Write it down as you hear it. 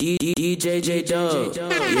DJ Jaydub.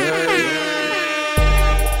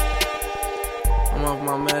 I'm off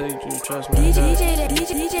my magic juice, trust me. DJ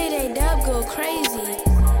Jaydub go crazy.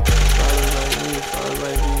 Falls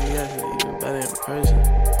like BBS, even better in person.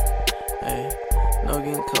 Hey, no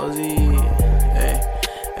getting cozy.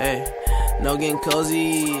 Hey, no getting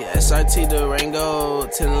cozy. SRT Durango,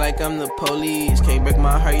 telling like I'm the police. Can't break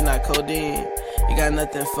my heart, you not codeine. You got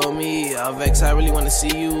nothing for me. I'll vex, I really wanna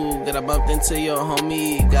see you. Got I bumped into your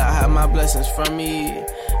homie. God hide my blessings from me.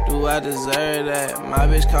 Do I deserve that? My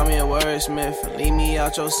bitch call me a wordsmith. Leave me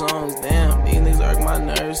out your songs. Damn, these niggas irk my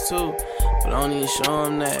nerves too. But don't even show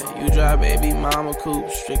them that. You drive baby mama coupe.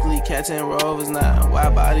 Strictly cats and rovers, not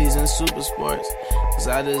wide bodies and super sports. Cause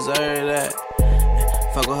I deserve that.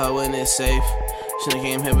 Fuck with her when it's safe. Should've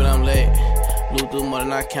came here but I'm late. Blew through more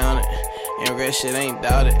than I counted. And regret shit ain't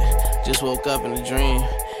doubted. Just woke up in a dream.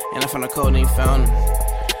 And I found a code and ain't found him.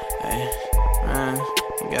 Hey, man,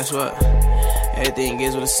 and guess what? Everything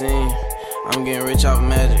gets what it seems. I'm getting rich off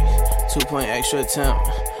magic. 2-point extra attempt.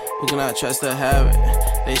 Who can I trust to have it?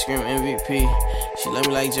 They scream MVP. She love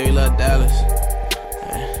me like Jerry love Dallas.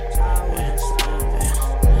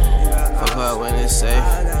 Fuck her when it's safe.